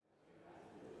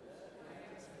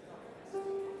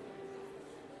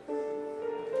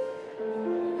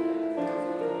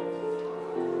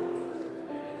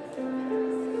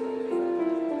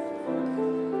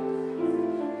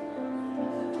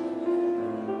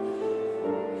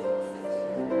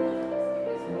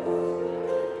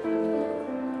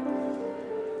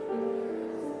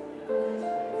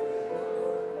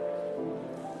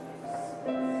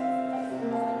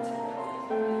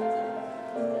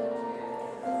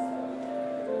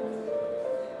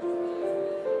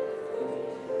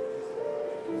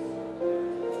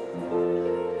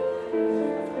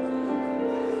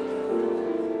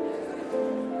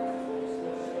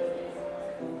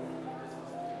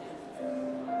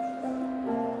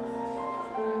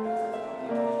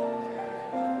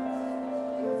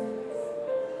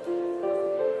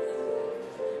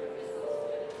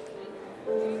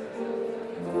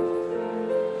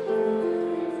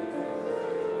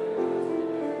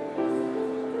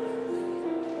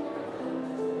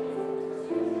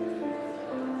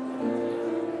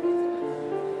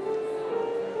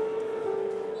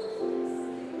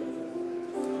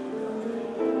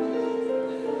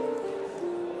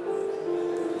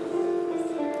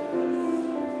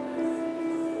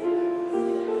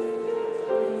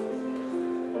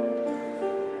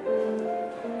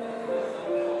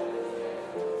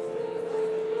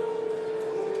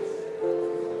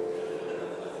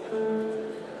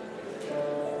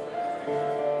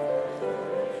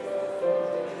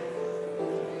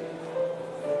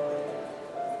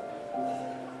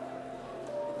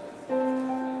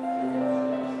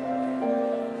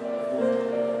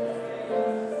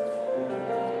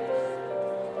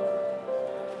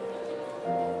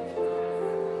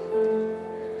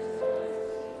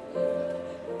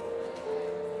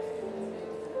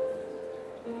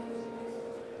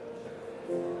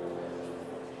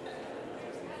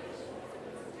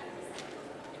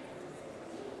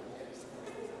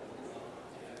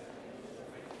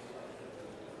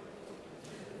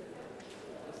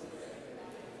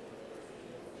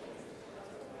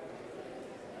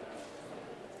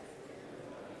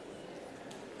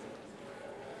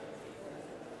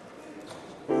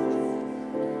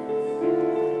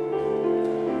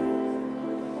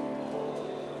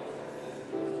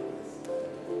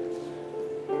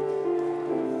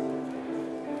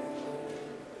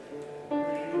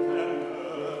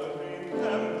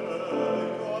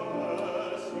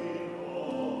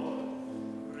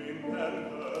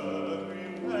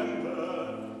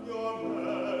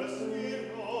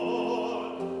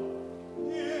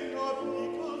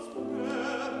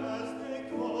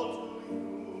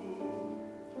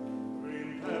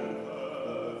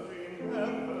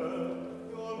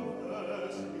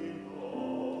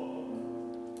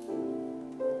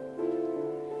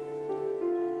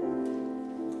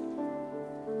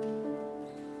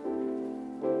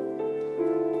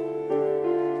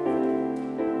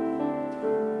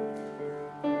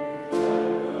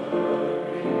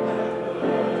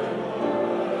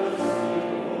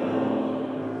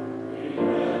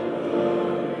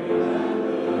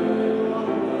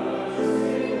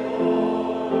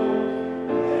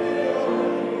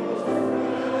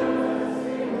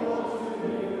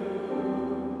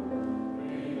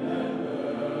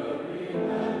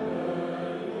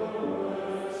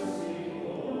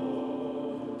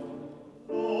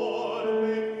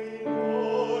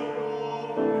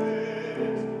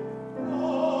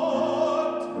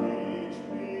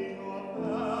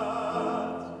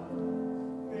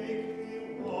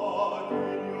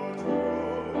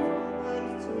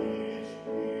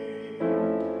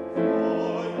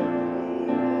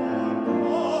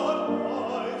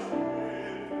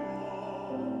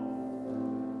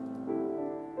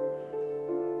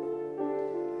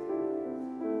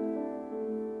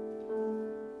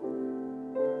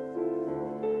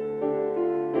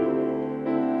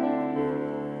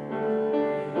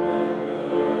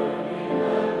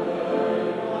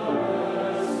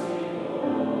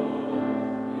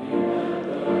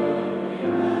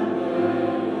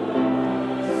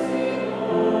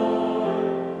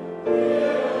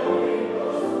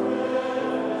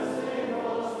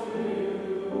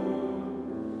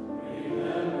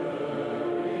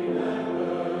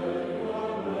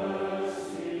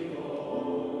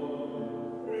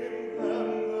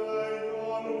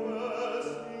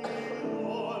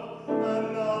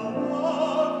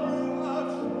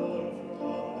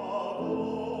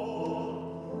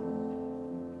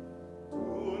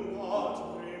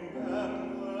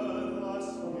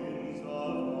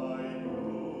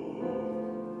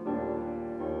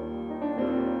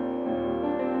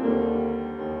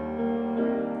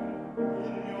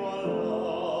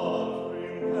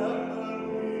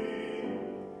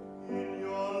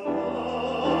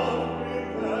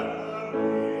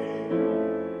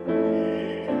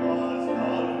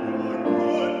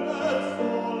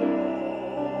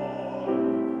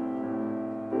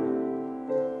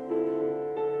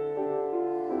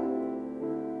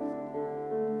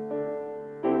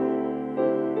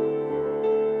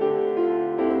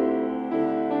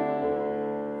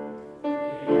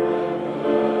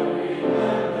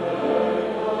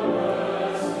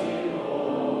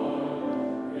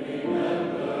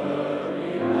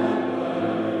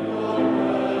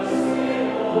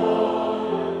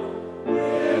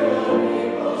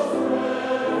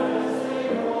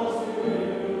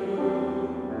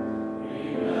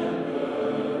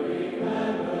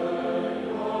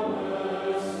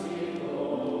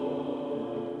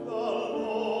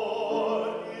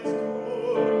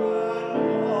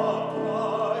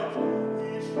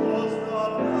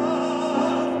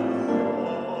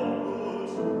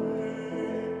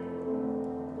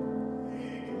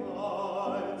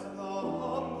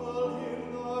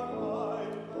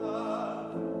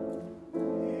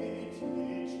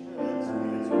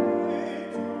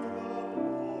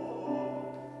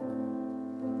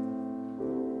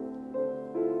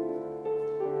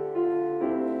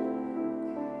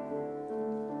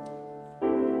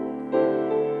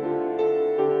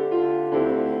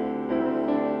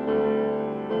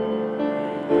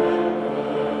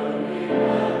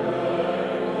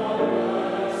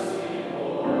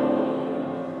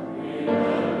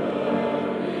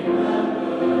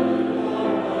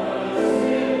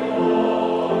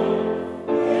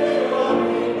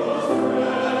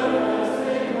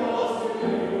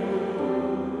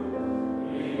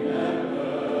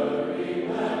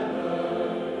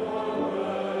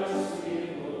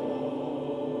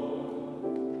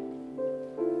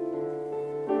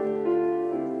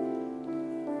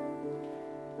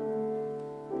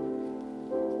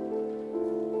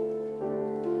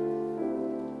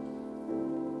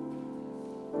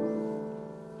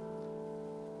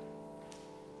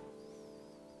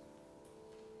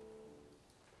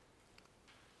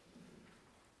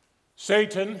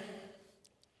Satan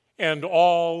and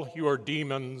all your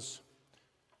demons,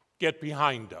 get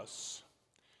behind us.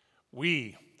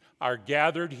 We are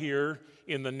gathered here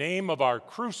in the name of our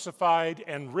crucified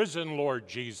and risen Lord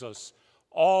Jesus.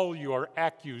 All your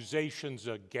accusations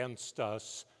against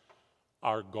us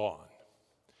are gone.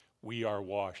 We are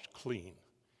washed clean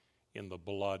in the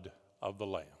blood of the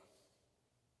Lamb.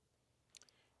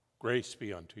 Grace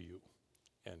be unto you,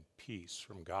 and peace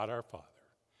from God our Father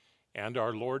and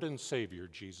our Lord and Savior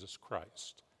Jesus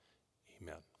Christ.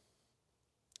 Amen.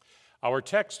 Our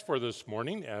text for this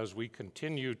morning, as we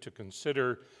continue to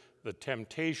consider the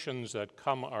temptations that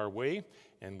come our way,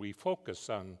 and we focus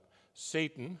on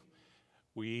Satan,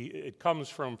 it comes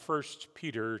from 1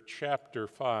 Peter chapter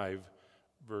 5,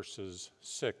 verses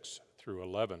 6 through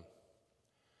 11.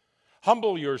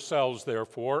 Humble yourselves,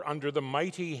 therefore, under the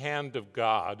mighty hand of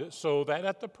God, so that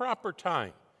at the proper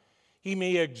time he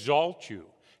may exalt you,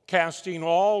 casting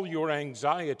all your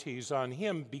anxieties on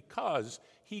him because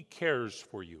he cares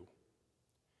for you.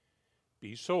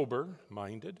 Be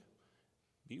sober-minded,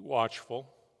 be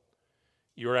watchful.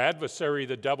 Your adversary,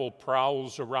 the devil,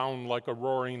 prowls around like a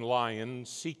roaring lion,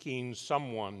 seeking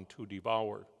someone to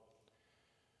devour.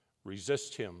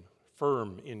 Resist him,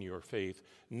 firm in your faith,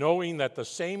 knowing that the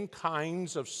same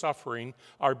kinds of suffering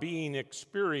are being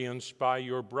experienced by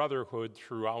your brotherhood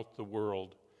throughout the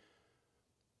world.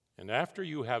 And after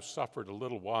you have suffered a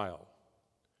little while,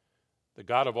 the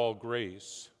God of all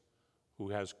grace, who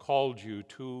has called you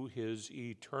to his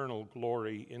eternal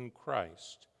glory in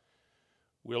Christ,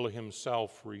 will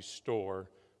himself restore,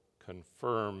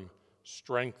 confirm,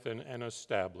 strengthen, and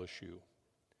establish you.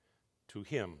 To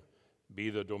him be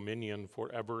the dominion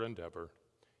forever and ever.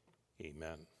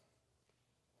 Amen.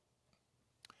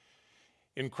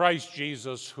 In Christ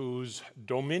Jesus, whose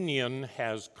dominion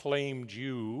has claimed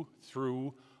you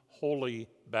through holy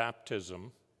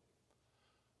baptism,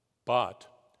 but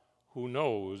who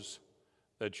knows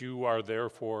that you are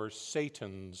therefore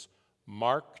Satan's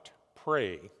marked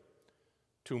prey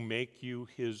to make you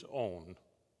his own,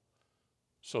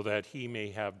 so that he may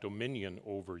have dominion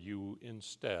over you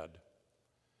instead.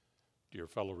 Dear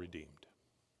fellow redeemed,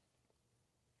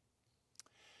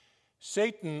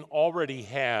 Satan already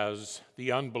has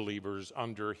the unbelievers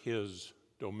under his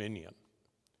dominion.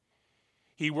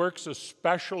 He works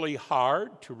especially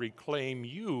hard to reclaim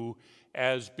you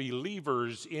as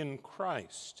believers in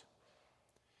Christ.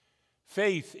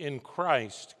 Faith in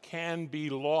Christ can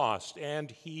be lost, and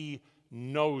he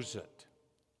knows it.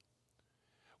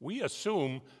 We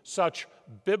assume such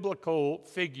biblical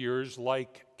figures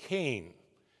like Cain,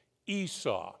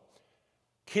 Esau,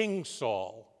 King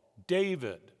Saul,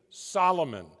 David,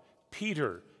 Solomon,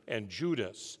 Peter, and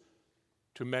Judas,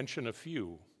 to mention a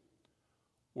few,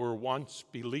 were once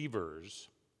believers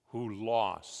who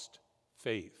lost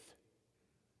faith.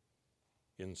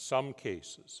 In some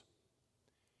cases,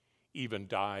 even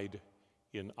died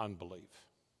in unbelief.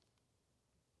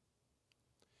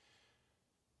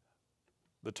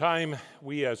 The time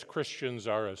we as Christians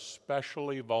are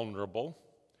especially vulnerable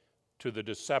to the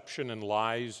deception and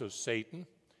lies of Satan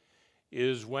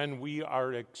is when we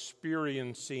are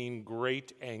experiencing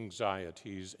great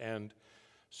anxieties. And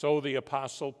so the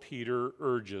Apostle Peter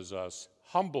urges us,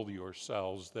 humble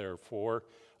yourselves, therefore,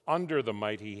 under the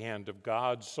mighty hand of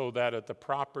God, so that at the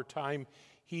proper time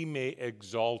he may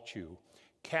exalt you,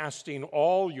 casting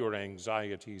all your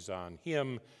anxieties on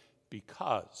him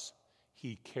because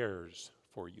he cares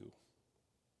for you.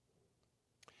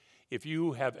 If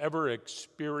you have ever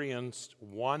experienced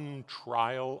one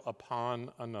trial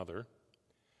upon another,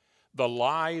 the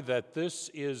lie that this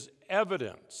is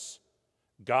evidence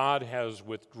God has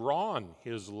withdrawn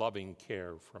his loving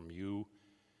care from you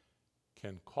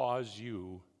can cause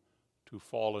you to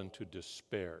fall into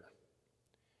despair,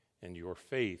 and your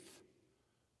faith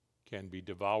can be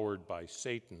devoured by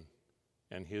Satan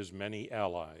and his many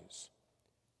allies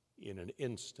in an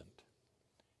instant,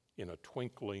 in a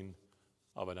twinkling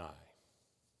of an eye.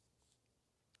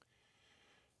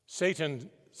 Satan's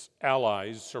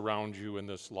allies surround you in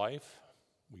this life.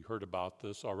 We heard about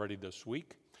this already this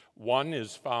week. One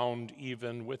is found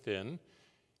even within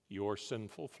your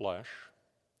sinful flesh.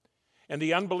 And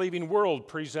the unbelieving world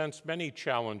presents many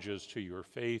challenges to your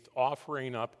faith,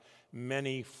 offering up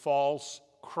many false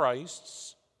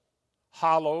Christs,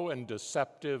 hollow and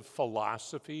deceptive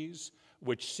philosophies,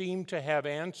 which seem to have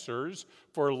answers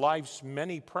for life's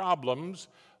many problems,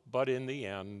 but in the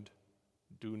end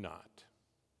do not.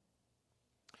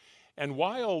 And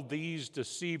while these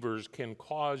deceivers can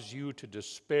cause you to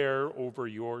despair over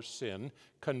your sin,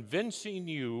 convincing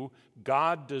you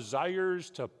God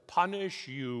desires to punish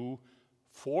you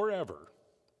forever,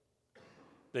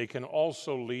 they can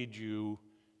also lead you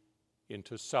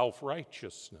into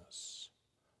self-righteousness,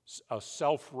 a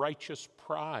self-righteous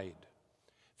pride,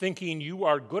 thinking you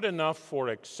are good enough for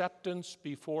acceptance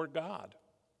before God.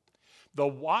 The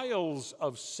wiles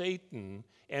of Satan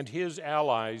and his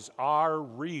allies are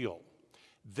real.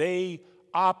 They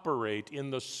operate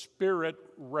in the spirit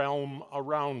realm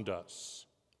around us,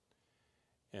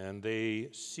 and they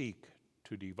seek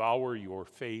to devour your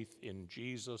faith in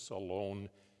Jesus alone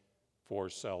for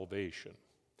salvation.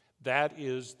 That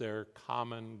is their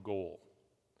common goal.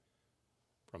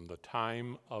 From the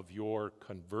time of your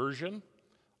conversion,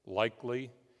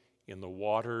 likely in the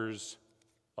waters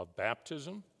of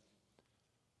baptism,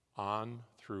 on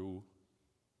through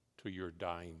to your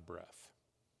dying breath.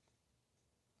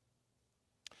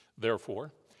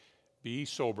 Therefore, be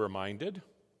sober-minded,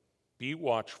 be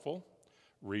watchful,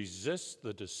 resist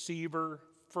the deceiver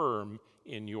firm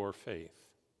in your faith.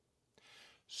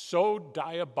 So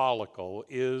diabolical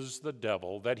is the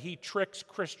devil that he tricks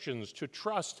Christians to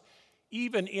trust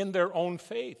even in their own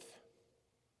faith,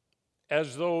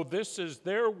 as though this is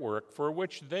their work for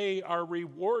which they are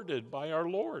rewarded by our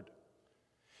Lord.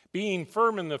 Being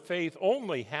firm in the faith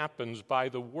only happens by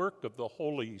the work of the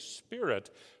Holy Spirit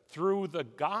through the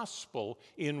gospel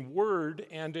in word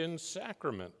and in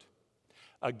sacrament.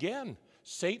 Again,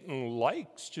 Satan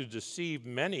likes to deceive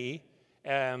many,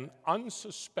 an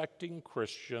unsuspecting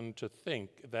Christian, to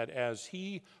think that as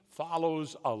he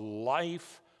follows a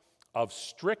life of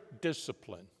strict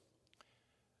discipline,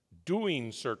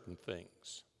 doing certain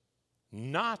things,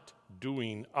 not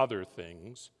doing other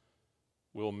things,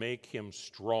 will make him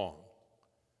strong.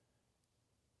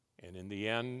 And in the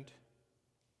end,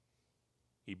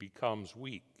 he becomes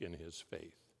weak in his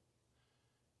faith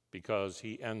because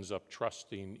he ends up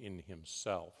trusting in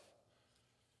himself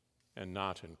and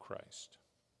not in Christ.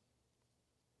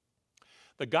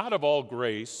 The God of all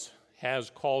grace has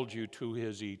called you to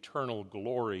his eternal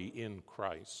glory in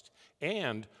Christ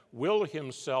and will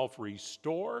himself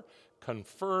restore,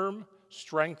 confirm,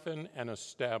 strengthen, and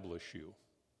establish you.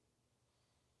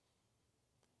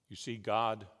 You see,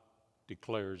 God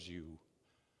declares you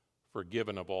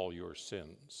forgiven of all your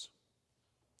sins.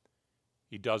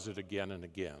 He does it again and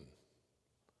again,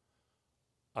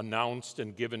 announced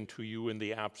and given to you in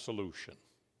the absolution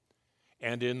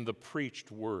and in the preached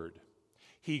word.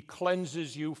 He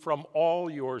cleanses you from all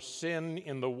your sin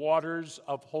in the waters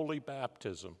of holy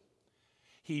baptism.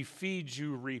 He feeds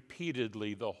you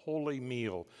repeatedly the holy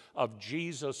meal of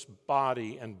Jesus'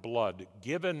 body and blood,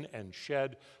 given and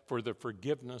shed for the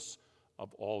forgiveness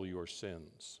of all your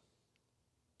sins.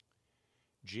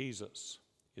 Jesus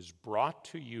is brought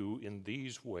to you in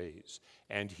these ways,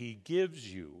 and he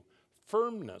gives you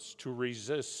firmness to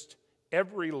resist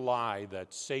every lie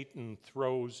that Satan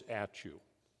throws at you.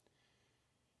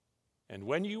 And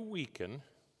when you weaken,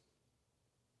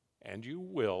 and you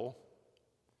will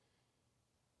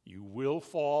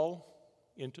fall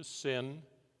into sin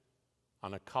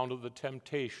on account of the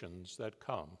temptations that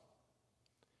come.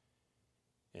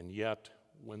 And yet,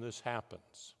 when this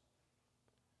happens,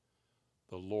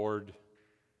 the Lord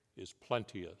is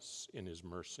plenteous in his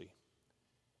mercy,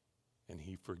 and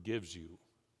he forgives you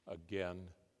again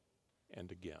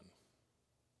and again.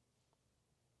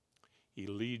 He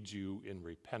leads you in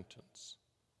repentance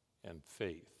and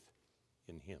faith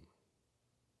in him.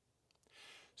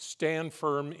 Stand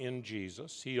firm in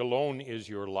Jesus. He alone is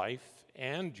your life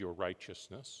and your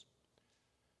righteousness.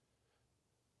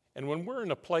 And when we're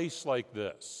in a place like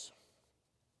this,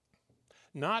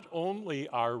 not only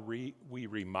are we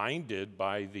reminded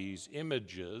by these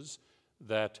images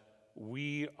that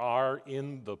we are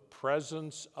in the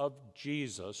presence of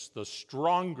Jesus, the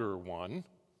stronger one,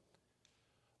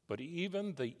 but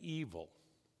even the evil,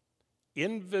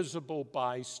 invisible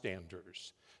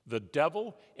bystanders, the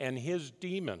devil and his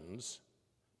demons,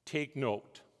 take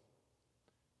note,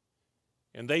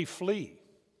 and they flee.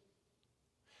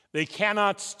 They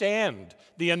cannot stand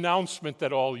the announcement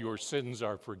that all your sins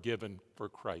are forgiven for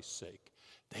Christ's sake.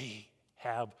 They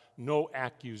have no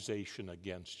accusation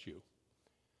against you.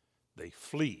 They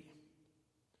flee.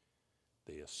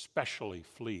 They especially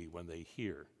flee when they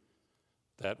hear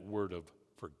that word of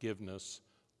forgiveness,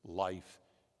 life,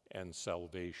 and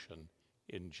salvation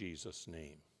in Jesus'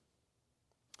 name.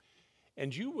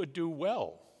 And you would do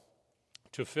well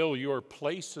to fill your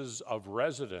places of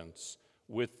residence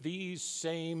with these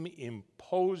same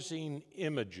imposing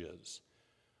images,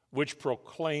 which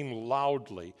proclaim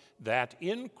loudly that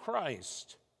in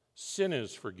Christ sin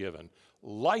is forgiven,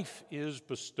 life is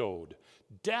bestowed,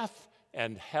 death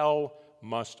and hell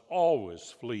must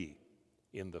always flee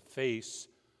in the face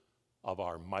of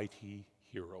our mighty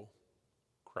hero,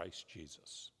 Christ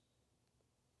Jesus.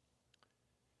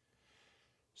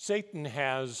 Satan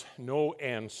has no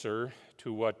answer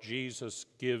to what Jesus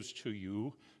gives to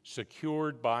you,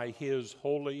 secured by his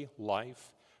holy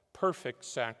life, perfect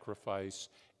sacrifice,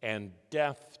 and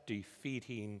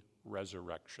death-defeating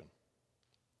resurrection.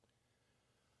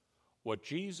 What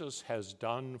Jesus has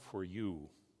done for you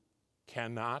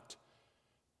cannot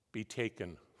be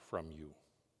taken from you.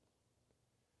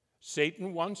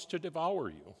 Satan wants to devour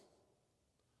you,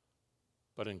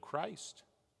 but in Christ,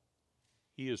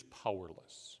 he is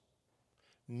powerless.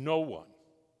 No one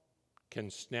can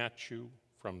snatch you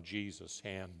from Jesus'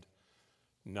 hand,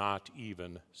 not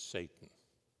even Satan.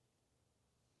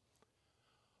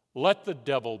 Let the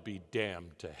devil be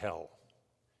damned to hell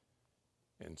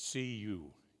and see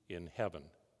you in heaven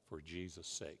for Jesus'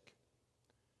 sake.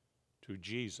 To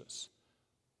Jesus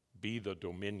be the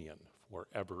dominion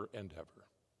forever and ever.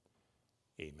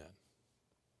 Amen.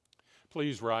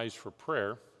 Please rise for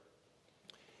prayer.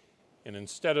 And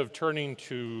instead of turning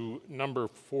to number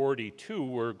 42,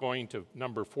 we're going to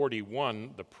number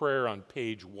 41, the prayer on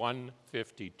page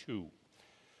 152.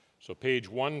 So page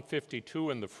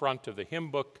 152 in the front of the hymn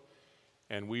book,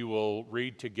 and we will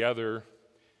read together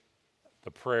the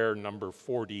prayer number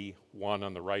 41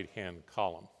 on the right-hand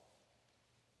column.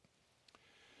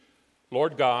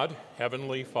 Lord God,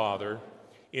 Heavenly Father,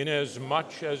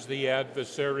 inasmuch as the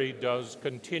adversary does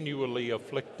continually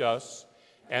afflict us,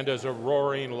 and as a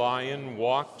roaring lion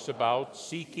walks about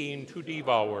seeking to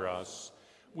devour us,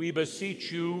 we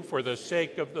beseech you for the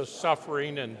sake of the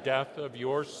suffering and death of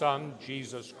your Son,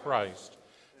 Jesus Christ,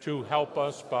 to help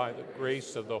us by the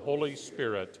grace of the Holy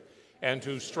Spirit and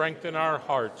to strengthen our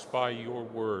hearts by your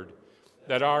word,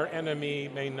 that our enemy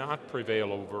may not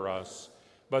prevail over us,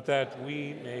 but that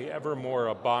we may evermore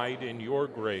abide in your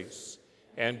grace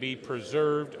and be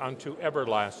preserved unto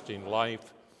everlasting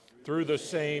life, through the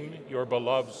same your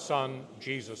beloved Son,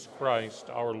 Jesus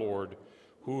Christ, our Lord,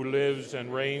 who lives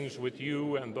and reigns with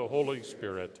you and the Holy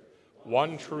Spirit,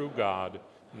 one true God,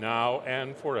 now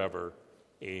and forever.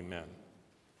 Amen.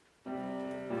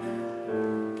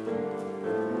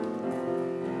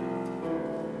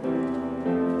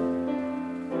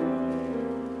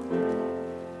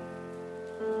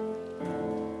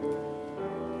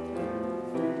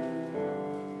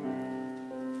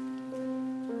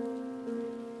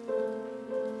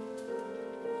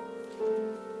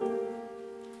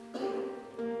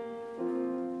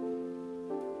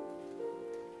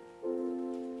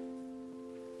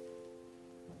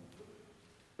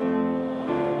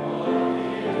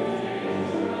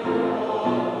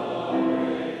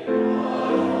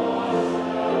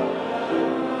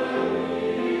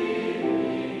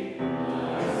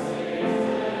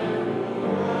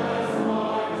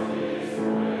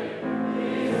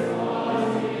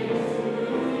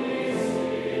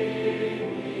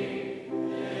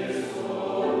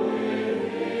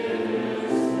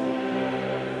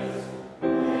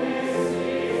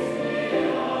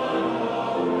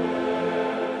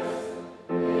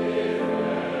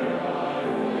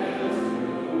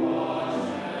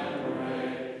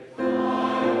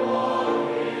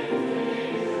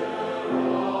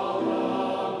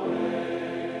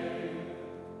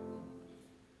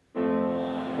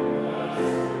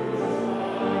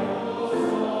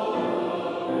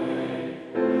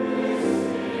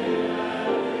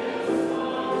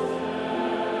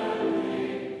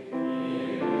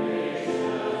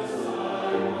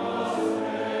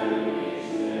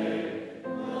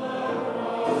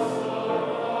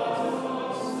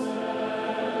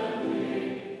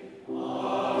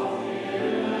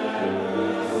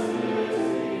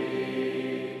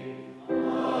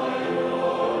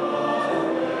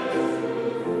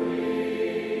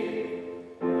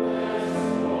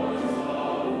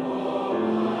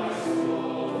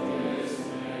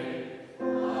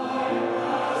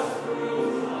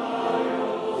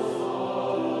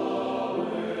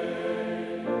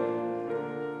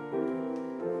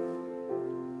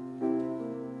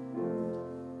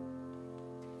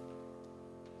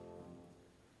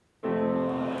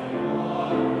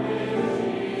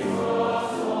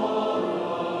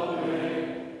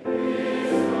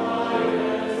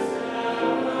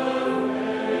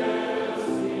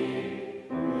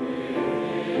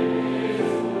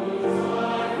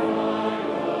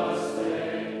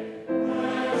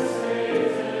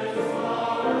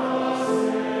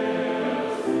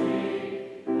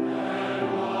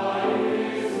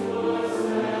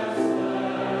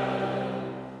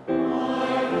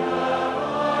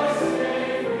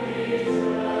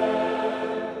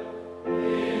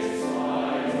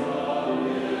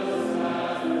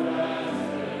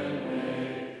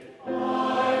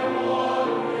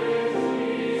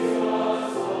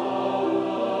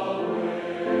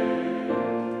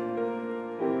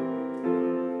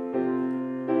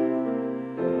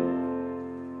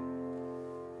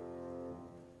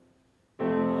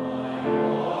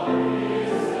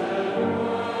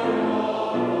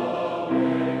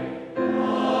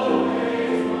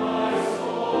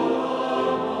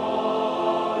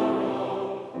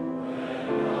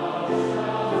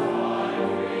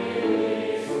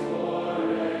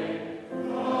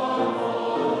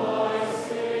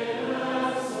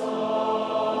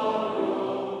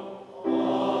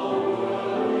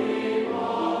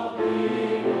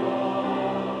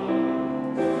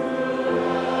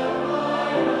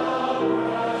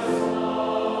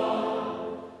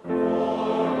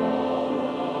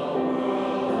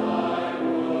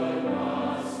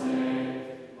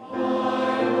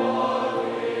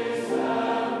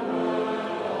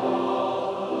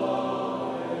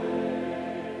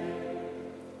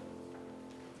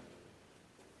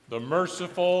 the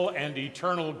merciful and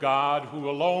eternal God who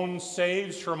alone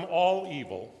saves from all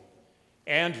evil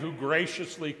and who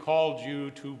graciously called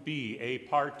you to be a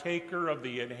partaker of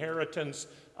the inheritance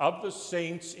of the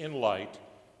saints in light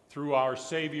through our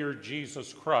Savior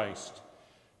Jesus Christ,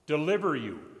 deliver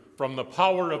you from the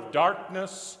power of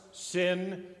darkness,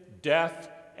 sin, death,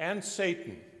 and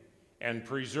Satan, and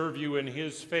preserve you in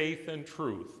his faith and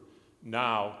truth,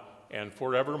 now and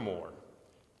forevermore.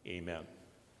 Amen.